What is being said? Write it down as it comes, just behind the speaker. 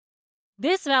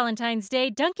This Valentine's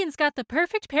Day, Dunkin's got the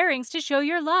perfect pairings to show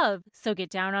your love. So get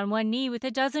down on one knee with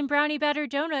a dozen brownie batter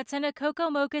donuts and a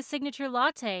cocoa mocha signature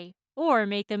latte. Or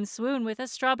make them swoon with a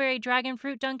strawberry dragon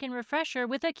fruit Dunkin' refresher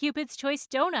with a Cupid's Choice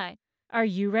donut. Are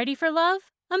you ready for love?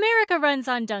 America runs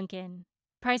on Dunkin'.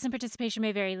 Price and participation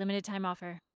may vary. Limited time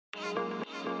offer.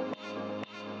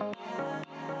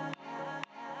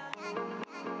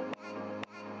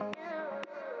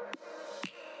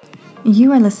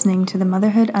 You are listening to the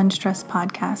Motherhood Unstressed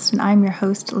podcast, and I'm your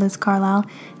host, Liz Carlisle.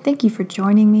 Thank you for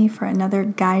joining me for another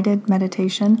guided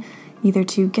meditation, either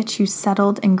to get you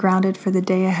settled and grounded for the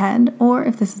day ahead, or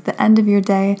if this is the end of your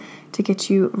day, to get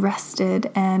you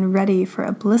rested and ready for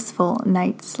a blissful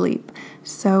night's sleep.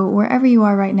 So wherever you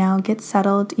are right now, get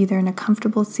settled either in a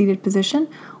comfortable seated position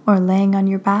or laying on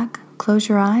your back. Close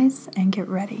your eyes and get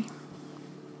ready.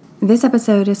 This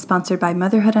episode is sponsored by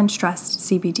Motherhood Unstressed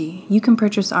CBD. You can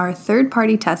purchase our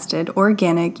third-party tested,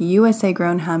 organic,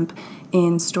 USA-grown hemp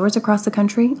in stores across the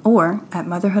country or at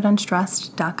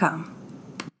motherhoodunstressed.com.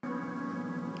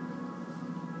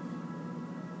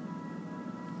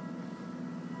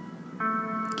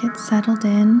 Get settled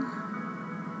in.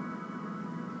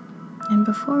 And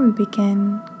before we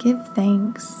begin, give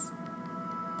thanks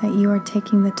that you are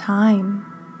taking the time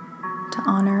to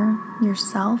honor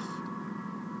yourself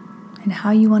and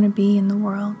how you want to be in the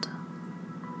world.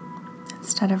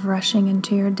 Instead of rushing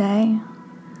into your day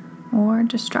or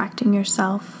distracting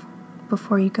yourself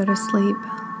before you go to sleep,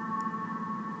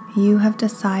 you have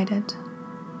decided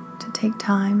to take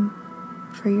time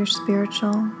for your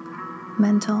spiritual,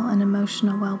 mental, and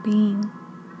emotional well-being.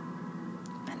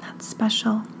 And that's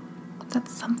special.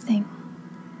 That's something.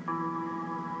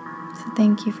 So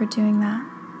thank you for doing that,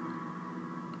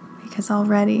 because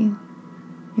already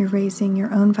you're raising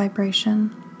your own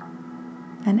vibration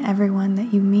and everyone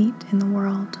that you meet in the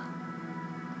world.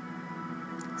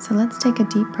 So let's take a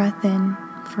deep breath in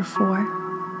for 4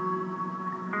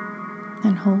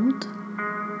 and hold,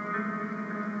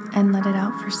 and let it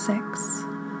out for 6.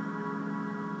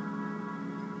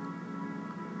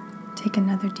 Take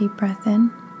another deep breath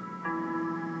in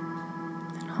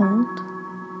and hold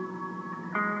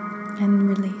and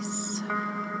release.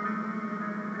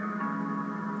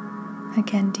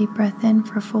 Again, deep breath in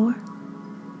for 4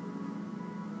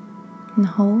 and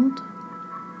hold,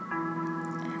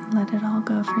 and let it all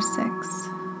go for 6.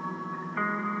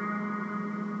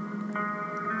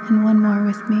 And one more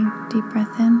with me. Deep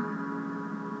breath in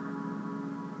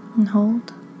and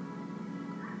hold,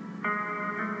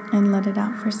 and let it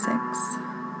out for 6.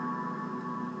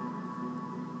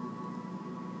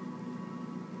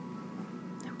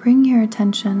 Bring your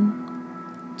attention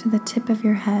to the tip of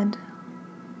your head.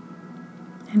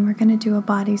 And we're going to do a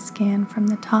body scan from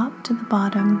the top to the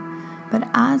bottom. But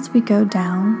as we go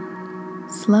down,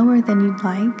 slower than you'd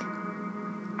like,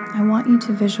 I want you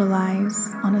to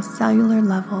visualize on a cellular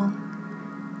level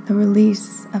the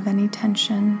release of any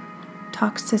tension,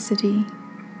 toxicity,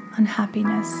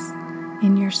 unhappiness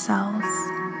in your cells.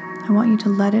 I want you to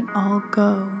let it all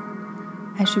go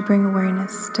as you bring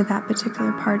awareness to that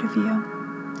particular part of you.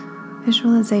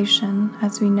 Visualization,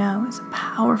 as we know, is a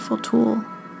powerful tool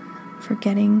for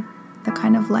getting the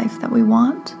kind of life that we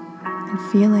want and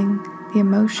feeling the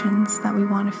emotions that we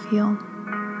want to feel.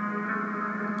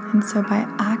 And so by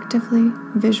actively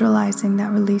visualizing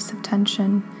that release of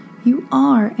tension, you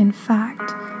are, in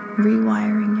fact,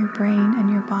 rewiring your brain and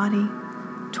your body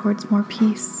towards more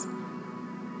peace.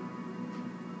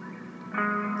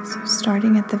 So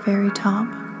starting at the very top,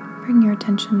 bring your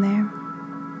attention there.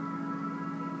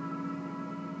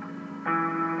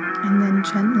 And then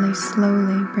gently,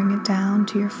 slowly bring it down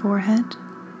to your forehead,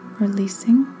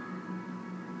 releasing,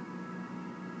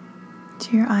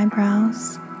 to your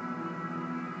eyebrows,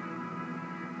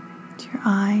 to your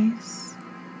eyes,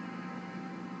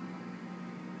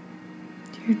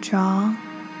 to your jaw,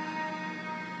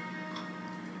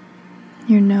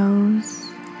 your nose,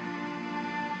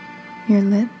 your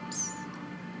lips,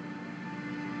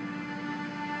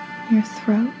 your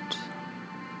throat,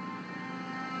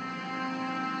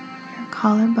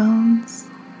 collarbones,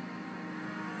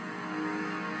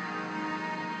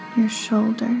 your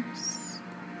shoulders,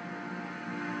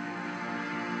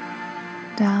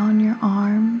 down your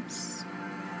arms,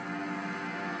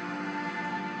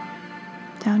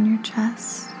 down your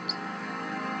chest,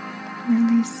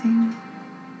 releasing,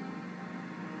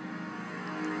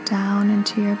 down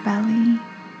into your belly,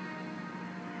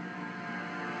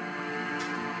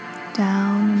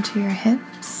 down into your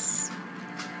hips,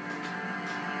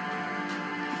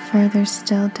 further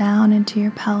still down into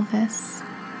your pelvis,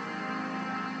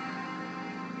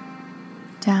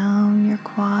 down your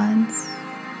quads,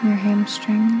 your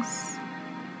hamstrings,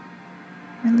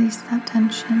 Release that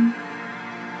tension.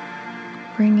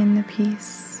 Bring in the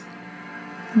peace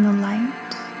and the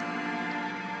light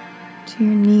to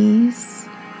your knees,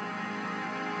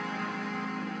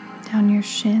 down your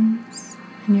shins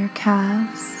and your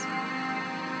calves,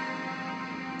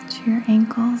 to your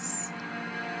ankles,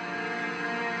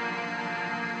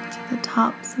 to the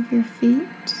tops of your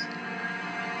feet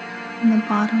and the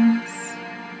bottoms,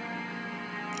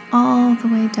 all the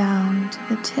way down to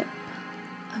the tip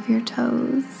of your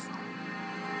toes.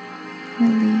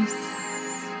 Release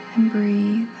and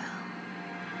breathe.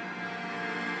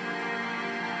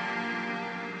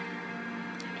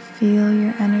 And feel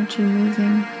your energy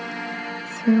moving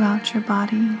throughout your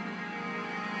body,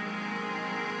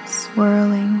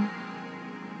 swirling.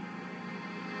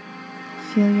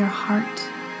 Feel your heart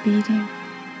beating.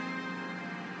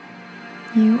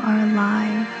 You are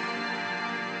alive,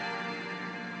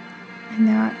 and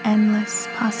there are endless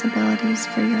possibilities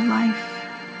for your life.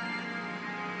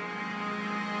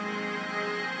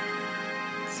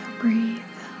 So breathe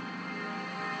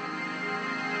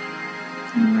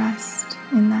and rest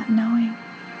in that knowing.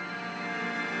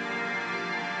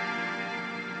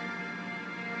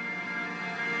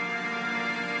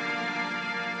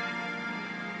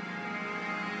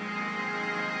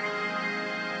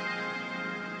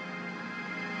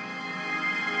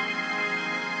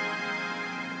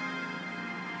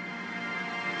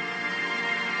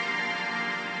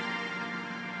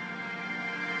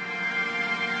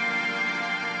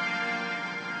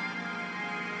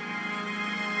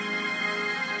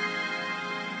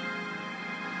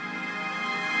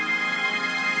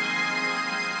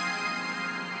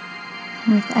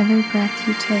 With every breath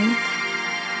you take,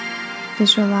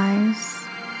 visualize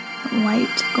the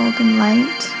white golden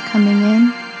light coming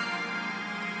in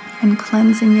and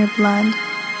cleansing your blood,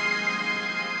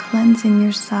 cleansing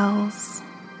your cells,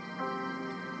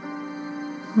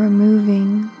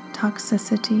 removing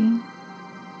toxicity,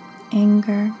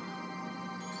 anger,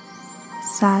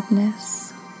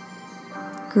 sadness,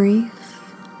 grief,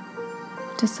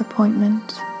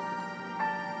 disappointment,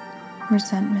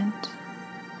 resentment.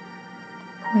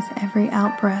 With every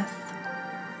out-breath,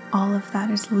 all of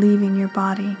that is leaving your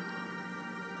body,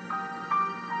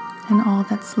 and all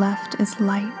that's left is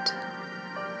light.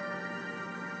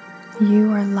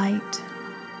 You are light.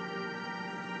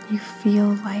 You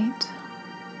feel light.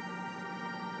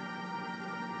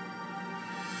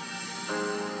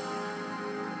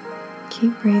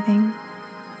 Keep breathing.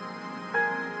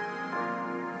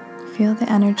 Feel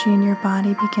the energy in your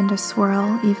body begin to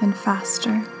swirl even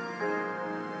faster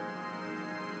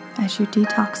as you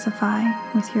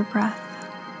detoxify with your breath.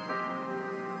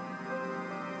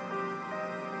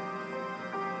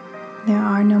 There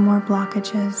are no more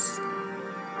blockages.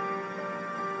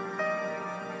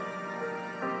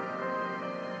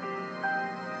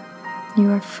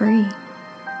 You are free.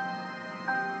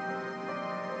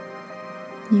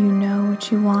 You know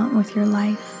what you want with your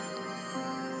life.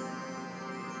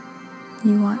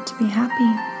 You want to be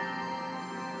happy.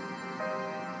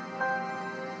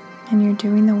 And you're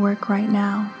doing the work right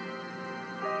now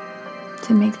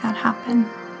to make that happen.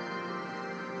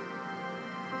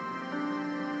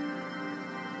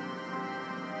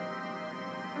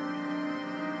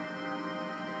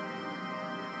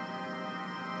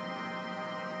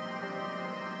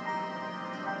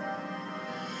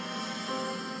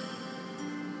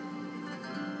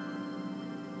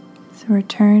 So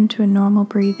return to a normal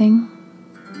breathing.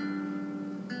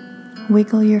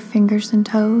 Wiggle your fingers and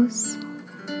toes.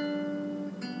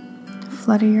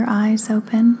 Flutter your eyes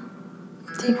open.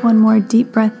 Take one more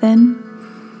deep breath in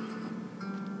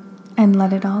and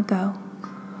let it all go.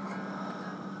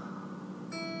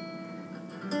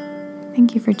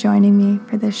 Thank you for joining me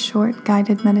for this short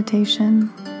guided meditation.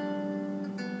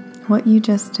 What you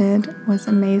just did was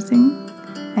amazing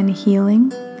and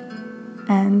healing,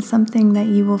 and something that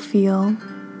you will feel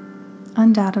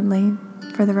undoubtedly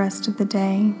for the rest of the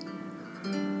day,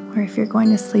 or if you're going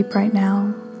to sleep right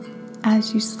now,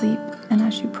 as you sleep and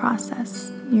as you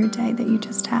process your day that you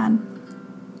just had.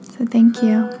 So thank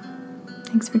you.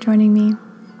 Thanks for joining me.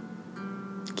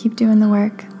 Keep doing the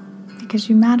work because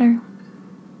you matter.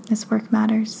 This work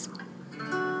matters.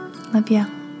 Love ya.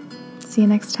 See you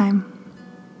next time.